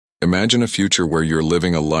Imagine a future where you're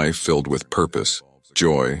living a life filled with purpose,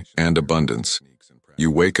 joy, and abundance.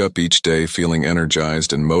 You wake up each day feeling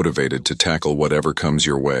energized and motivated to tackle whatever comes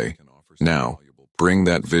your way. Now, bring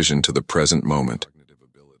that vision to the present moment.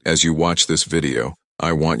 As you watch this video,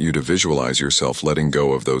 I want you to visualize yourself letting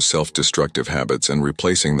go of those self-destructive habits and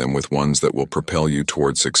replacing them with ones that will propel you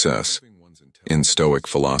toward success. In Stoic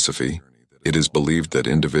philosophy, it is believed that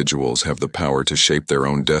individuals have the power to shape their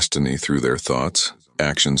own destiny through their thoughts,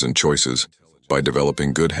 actions, and choices by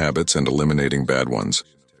developing good habits and eliminating bad ones.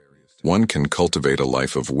 One can cultivate a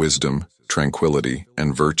life of wisdom, tranquility,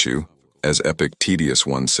 and virtue, as Epictetus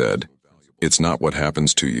once said. It's not what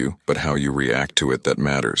happens to you, but how you react to it that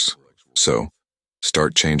matters. So,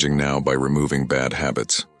 start changing now by removing bad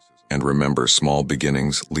habits. And remember, small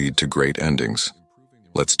beginnings lead to great endings.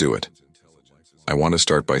 Let's do it. I want to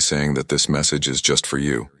start by saying that this message is just for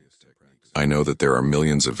you. I know that there are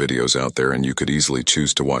millions of videos out there and you could easily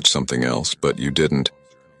choose to watch something else, but you didn't.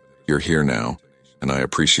 You're here now, and I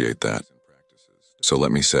appreciate that. So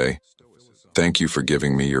let me say, thank you for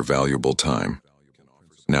giving me your valuable time.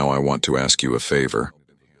 Now I want to ask you a favor.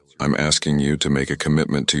 I'm asking you to make a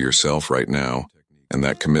commitment to yourself right now, and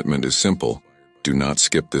that commitment is simple. Do not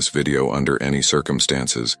skip this video under any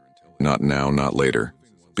circumstances. Not now, not later,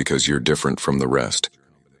 because you're different from the rest.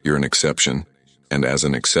 You're an exception, and as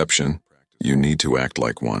an exception, you need to act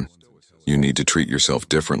like one. You need to treat yourself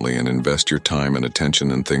differently and invest your time and attention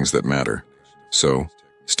in things that matter. So,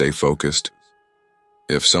 stay focused.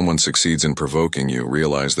 If someone succeeds in provoking you,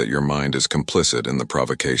 realize that your mind is complicit in the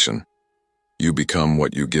provocation. You become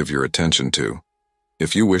what you give your attention to.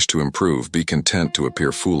 If you wish to improve, be content to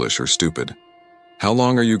appear foolish or stupid. How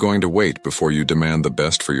long are you going to wait before you demand the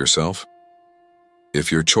best for yourself?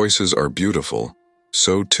 If your choices are beautiful,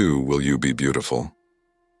 so too will you be beautiful.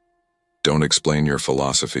 Don't explain your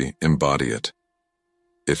philosophy, embody it.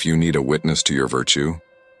 If you need a witness to your virtue,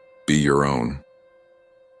 be your own.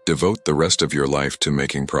 Devote the rest of your life to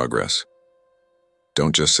making progress.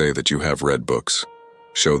 Don't just say that you have read books.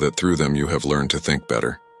 Show that through them you have learned to think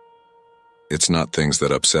better. It's not things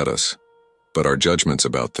that upset us, but our judgments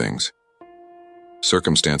about things.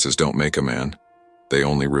 Circumstances don't make a man. They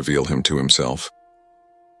only reveal him to himself.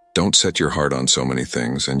 Don't set your heart on so many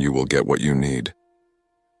things and you will get what you need.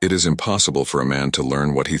 It is impossible for a man to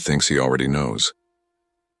learn what he thinks he already knows.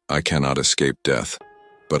 I cannot escape death,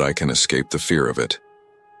 but I can escape the fear of it.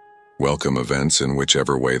 Welcome events in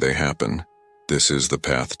whichever way they happen. This is the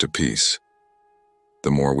path to peace. The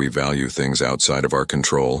more we value things outside of our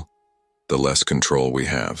control, the less control we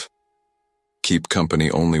have. Keep company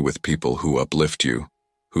only with people who uplift you,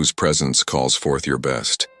 whose presence calls forth your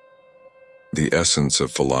best. The essence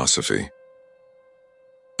of philosophy.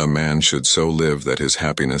 A man should so live that his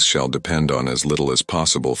happiness shall depend on as little as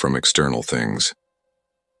possible from external things.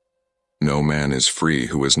 No man is free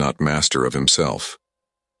who is not master of himself.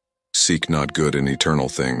 Seek not good in eternal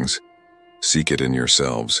things, seek it in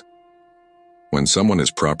yourselves. When someone is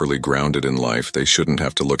properly grounded in life, they shouldn't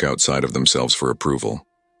have to look outside of themselves for approval.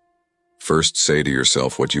 First say to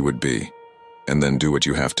yourself what you would be, and then do what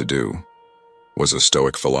you have to do. Was a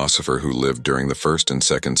Stoic philosopher who lived during the 1st and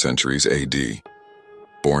 2nd centuries AD.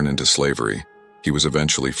 Born into slavery, he was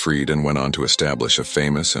eventually freed and went on to establish a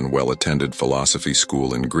famous and well-attended philosophy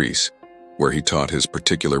school in Greece, where he taught his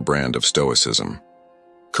particular brand of Stoicism,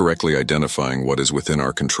 correctly identifying what is within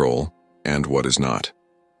our control and what is not,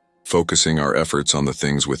 focusing our efforts on the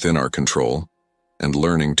things within our control, and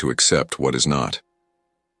learning to accept what is not.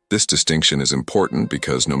 This distinction is important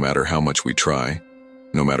because no matter how much we try,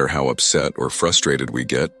 no matter how upset or frustrated we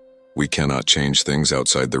get, we cannot change things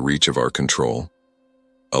outside the reach of our control.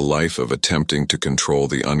 A life of attempting to control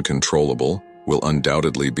the uncontrollable will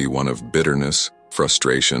undoubtedly be one of bitterness,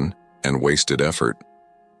 frustration, and wasted effort.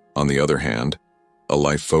 On the other hand, a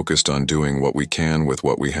life focused on doing what we can with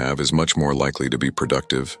what we have is much more likely to be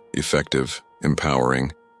productive, effective,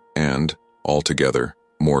 empowering, and, altogether,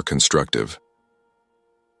 more constructive.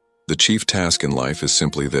 The chief task in life is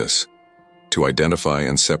simply this: to identify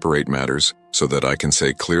and separate matters so that I can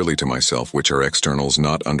say clearly to myself which are externals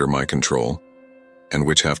not under my control, and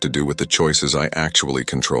which have to do with the choices I actually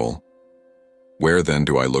control. Where then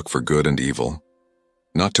do I look for good and evil?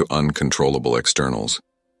 Not to uncontrollable externals,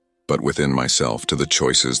 but within myself to the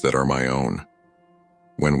choices that are my own.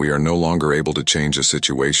 When we are no longer able to change a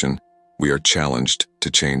situation, we are challenged to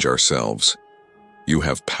change ourselves. You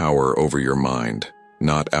have power over your mind,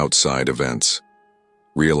 not outside events.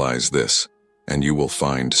 Realize this, and you will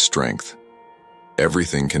find strength.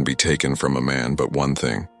 Everything can be taken from a man but one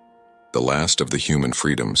thing, the last of the human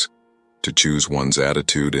freedoms, to choose one's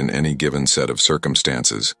attitude in any given set of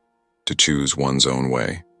circumstances, to choose one's own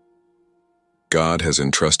way. God has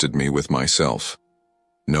entrusted me with myself.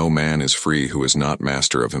 No man is free who is not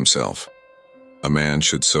master of himself. A man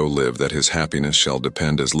should so live that his happiness shall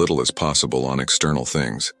depend as little as possible on external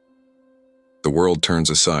things. The world turns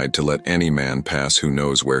aside to let any man pass who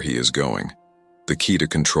knows where he is going. The key to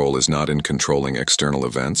control is not in controlling external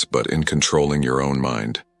events, but in controlling your own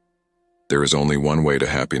mind. There is only one way to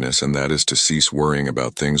happiness, and that is to cease worrying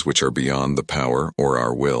about things which are beyond the power or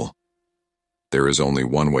our will. There is only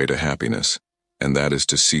one way to happiness, and that is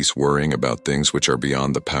to cease worrying about things which are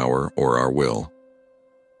beyond the power or our will.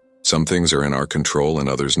 Some things are in our control and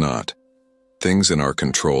others not. Things in our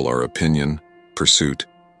control are opinion, pursuit,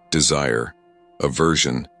 desire,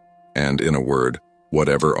 aversion, and, in a word,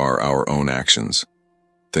 whatever are our own actions.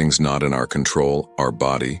 Things not in our control are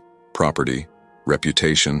body, property,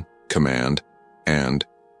 reputation, command, and,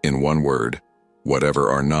 in one word, whatever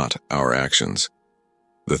are not our actions.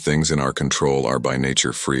 The things in our control are by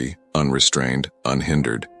nature free, unrestrained,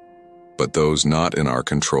 unhindered. But those not in our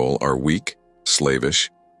control are weak, slavish,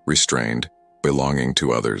 restrained, belonging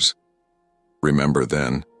to others. Remember,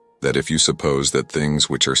 then, that if you suppose that things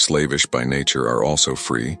which are slavish by nature are also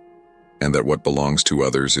free, and that what belongs to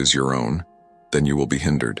others is your own, then you will be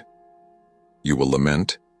hindered. You will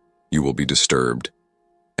lament, you will be disturbed,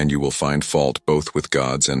 and you will find fault both with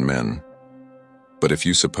gods and men. But if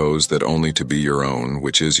you suppose that only to be your own,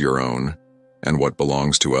 which is your own, and what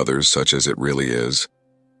belongs to others such as it really is,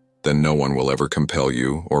 then no one will ever compel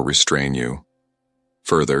you or restrain you.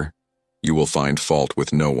 Further, you will find fault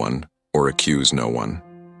with no one or accuse no one.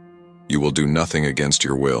 You will do nothing against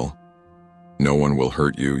your will. No one will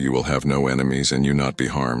hurt you, you will have no enemies, and you not be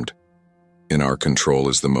harmed. In our control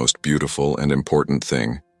is the most beautiful and important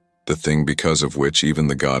thing, the thing because of which even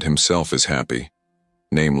the God himself is happy,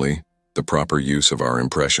 namely, the proper use of our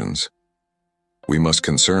impressions. We must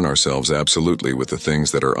concern ourselves absolutely with the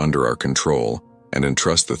things that are under our control and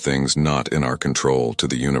entrust the things not in our control to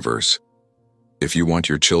the universe. If you want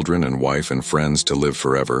your children and wife and friends to live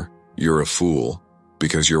forever, you're a fool,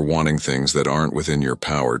 because you're wanting things that aren't within your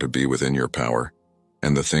power to be within your power,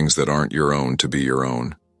 and the things that aren't your own to be your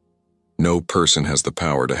own. No person has the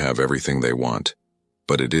power to have everything they want,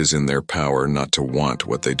 but it is in their power not to want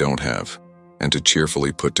what they don't have, and to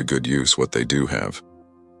cheerfully put to good use what they do have.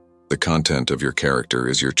 The content of your character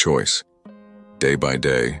is your choice. Day by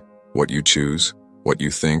day, what you choose, what you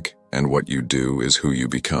think, and what you do is who you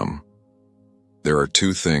become. There are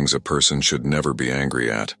two things a person should never be angry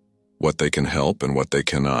at: what they can help and what they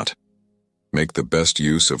cannot. Make the best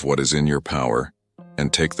use of what is in your power,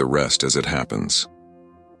 and take the rest as it happens.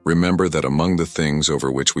 Remember that among the things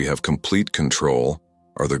over which we have complete control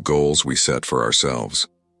are the goals we set for ourselves.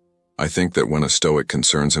 I think that when a Stoic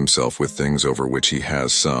concerns himself with things over which he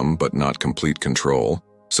has some but not complete control,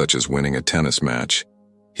 such as winning a tennis match,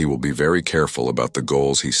 he will be very careful about the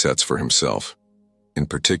goals he sets for himself. In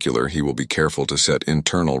particular, he will be careful to set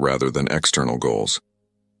internal rather than external goals.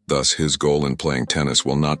 Thus, his goal in playing tennis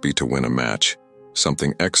will not be to win a match,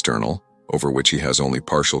 something external, over which he has only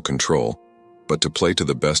partial control, but to play to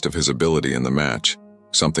the best of his ability in the match,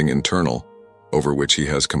 something internal, over which he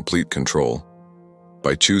has complete control.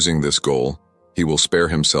 By choosing this goal, he will spare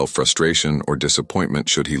himself frustration or disappointment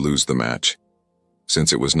should he lose the match.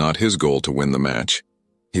 Since it was not his goal to win the match,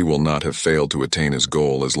 he will not have failed to attain his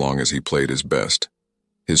goal as long as he played his best.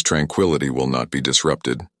 His tranquility will not be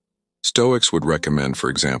disrupted. Stoics would recommend, for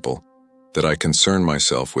example, that I concern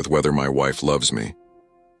myself with whether my wife loves me,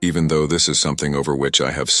 even though this is something over which I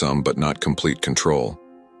have some but not complete control.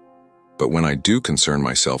 But when I do concern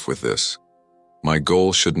myself with this, my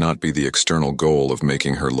goal should not be the external goal of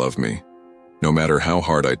making her love me. No matter how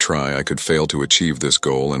hard I try, I could fail to achieve this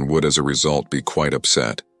goal and would as a result be quite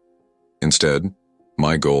upset. Instead,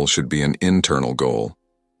 my goal should be an internal goal,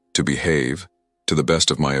 to behave, to the best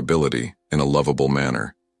of my ability, in a lovable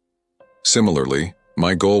manner. Similarly,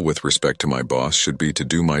 my goal with respect to my boss should be to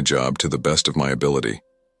do my job to the best of my ability.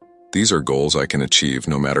 These are goals I can achieve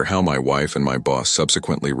no matter how my wife and my boss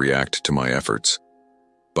subsequently react to my efforts.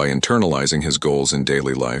 By internalizing his goals in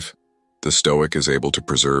daily life, the Stoic is able to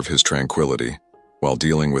preserve his tranquility while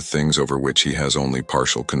dealing with things over which he has only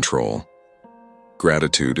partial control.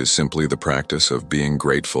 Gratitude is simply the practice of being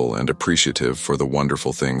grateful and appreciative for the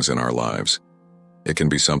wonderful things in our lives. It can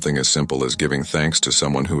be something as simple as giving thanks to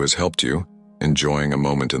someone who has helped you, enjoying a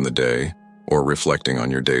moment in the day, or reflecting on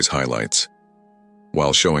your day's highlights.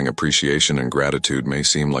 While showing appreciation and gratitude may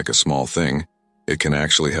seem like a small thing, it can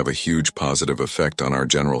actually have a huge positive effect on our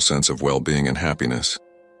general sense of well-being and happiness.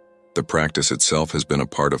 The practice itself has been a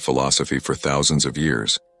part of philosophy for thousands of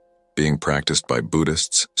years, being practiced by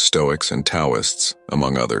Buddhists, Stoics, and Taoists,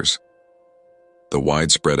 among others. The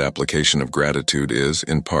widespread application of gratitude is,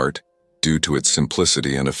 in part, due to its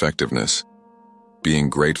simplicity and effectiveness. Being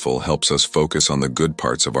grateful helps us focus on the good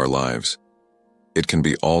parts of our lives. It can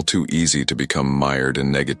be all too easy to become mired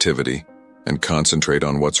in negativity and concentrate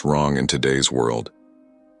on what's wrong in today's world,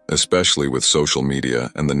 especially with social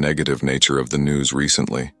media and the negative nature of the news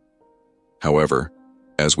recently. However,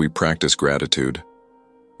 as we practice gratitude,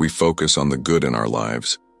 we focus on the good in our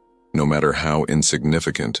lives, no matter how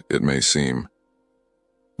insignificant it may seem.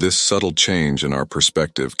 This subtle change in our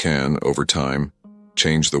perspective can, over time,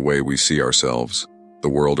 change the way we see ourselves, the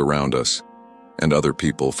world around us, and other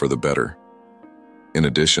people for the better. In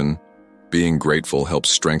addition, being grateful helps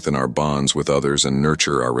strengthen our bonds with others and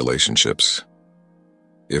nurture our relationships.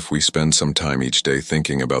 If we spend some time each day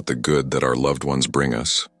thinking about the good that our loved ones bring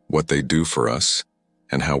us, what they do for us,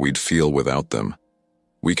 and how we'd feel without them,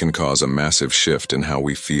 we can cause a massive shift in how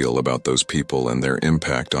we feel about those people and their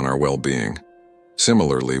impact on our well-being.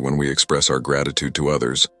 Similarly, when we express our gratitude to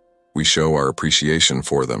others, we show our appreciation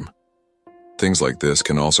for them. Things like this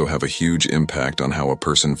can also have a huge impact on how a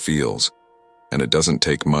person feels, and it doesn't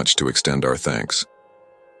take much to extend our thanks.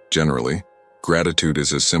 Generally, gratitude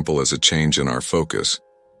is as simple as a change in our focus,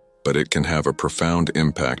 but it can have a profound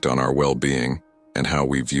impact on our well-being and how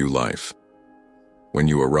we view life. When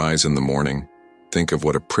you arise in the morning, think of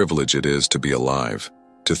what a privilege it is to be alive,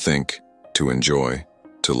 to think, to enjoy,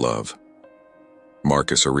 to love.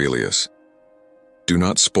 Marcus Aurelius. Do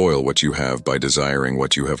not spoil what you have by desiring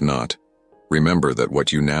what you have not. Remember that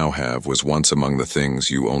what you now have was once among the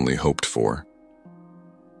things you only hoped for.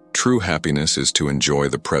 True happiness is to enjoy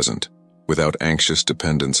the present, without anxious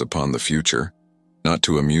dependence upon the future, not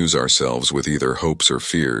to amuse ourselves with either hopes or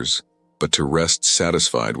fears, but to rest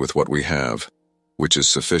satisfied with what we have, which is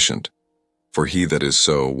sufficient, for he that is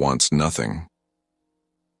so wants nothing.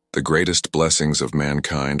 The greatest blessings of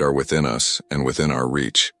mankind are within us and within our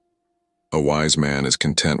reach. A wise man is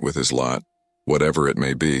content with his lot, whatever it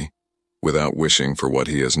may be, without wishing for what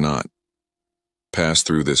he has not. Pass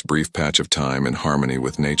through this brief patch of time in harmony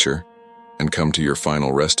with nature, and come to your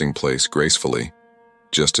final resting place gracefully,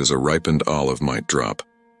 just as a ripened olive might drop,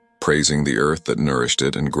 praising the earth that nourished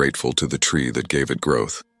it and grateful to the tree that gave it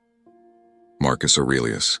growth. Marcus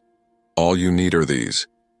Aurelius. All you need are these: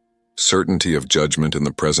 certainty of judgment in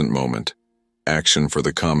the present moment, action for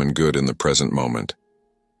the common good in the present moment,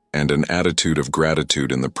 and an attitude of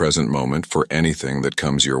gratitude in the present moment for anything that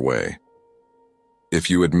comes your way. If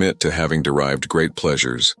you admit to having derived great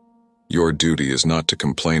pleasures, your duty is not to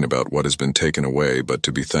complain about what has been taken away, but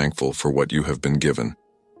to be thankful for what you have been given.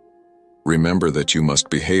 Remember that you must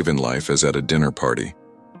behave in life as at a dinner party.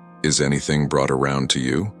 Is anything brought around to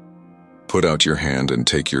you? Put out your hand and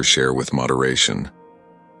take your share with moderation.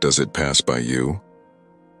 Does it pass by you?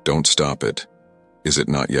 Don't stop it. Is it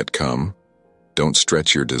not yet come? Don't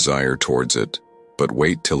stretch your desire towards it, but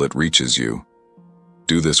wait till it reaches you.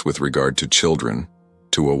 Do this with regard to children,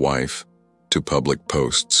 to a wife, to public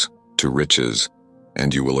posts, to riches,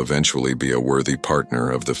 and you will eventually be a worthy partner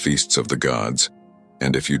of the feasts of the gods.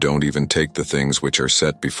 And if you don't even take the things which are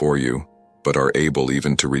set before you, but are able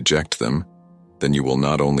even to reject them, then you will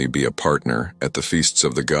not only be a partner at the feasts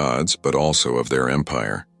of the gods, but also of their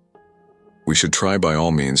empire. We should try by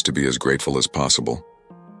all means to be as grateful as possible.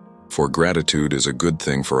 For gratitude is a good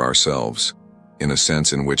thing for ourselves, in a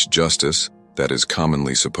sense in which justice, that is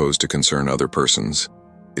commonly supposed to concern other persons,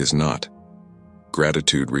 is not.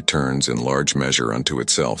 Gratitude returns in large measure unto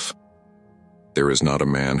itself. There is not a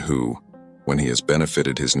man who, when he has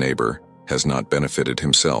benefited his neighbor, has not benefited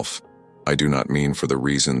himself. I do not mean for the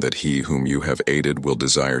reason that he whom you have aided will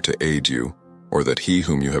desire to aid you, or that he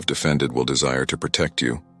whom you have defended will desire to protect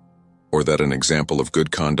you, or that an example of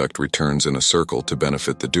good conduct returns in a circle to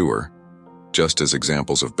benefit the doer, just as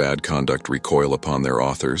examples of bad conduct recoil upon their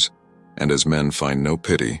authors, and as men find no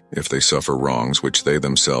pity if they suffer wrongs which they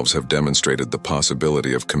themselves have demonstrated the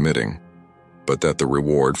possibility of committing, but that the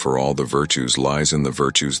reward for all the virtues lies in the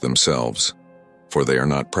virtues themselves, for they are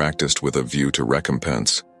not practiced with a view to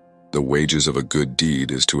recompense. The wages of a good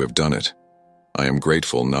deed is to have done it. I am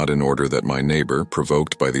grateful not in order that my neighbor,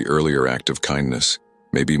 provoked by the earlier act of kindness,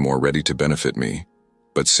 may be more ready to benefit me,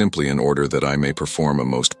 but simply in order that I may perform a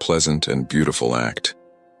most pleasant and beautiful act.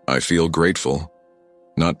 I feel grateful,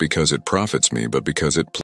 not because it profits me, but because it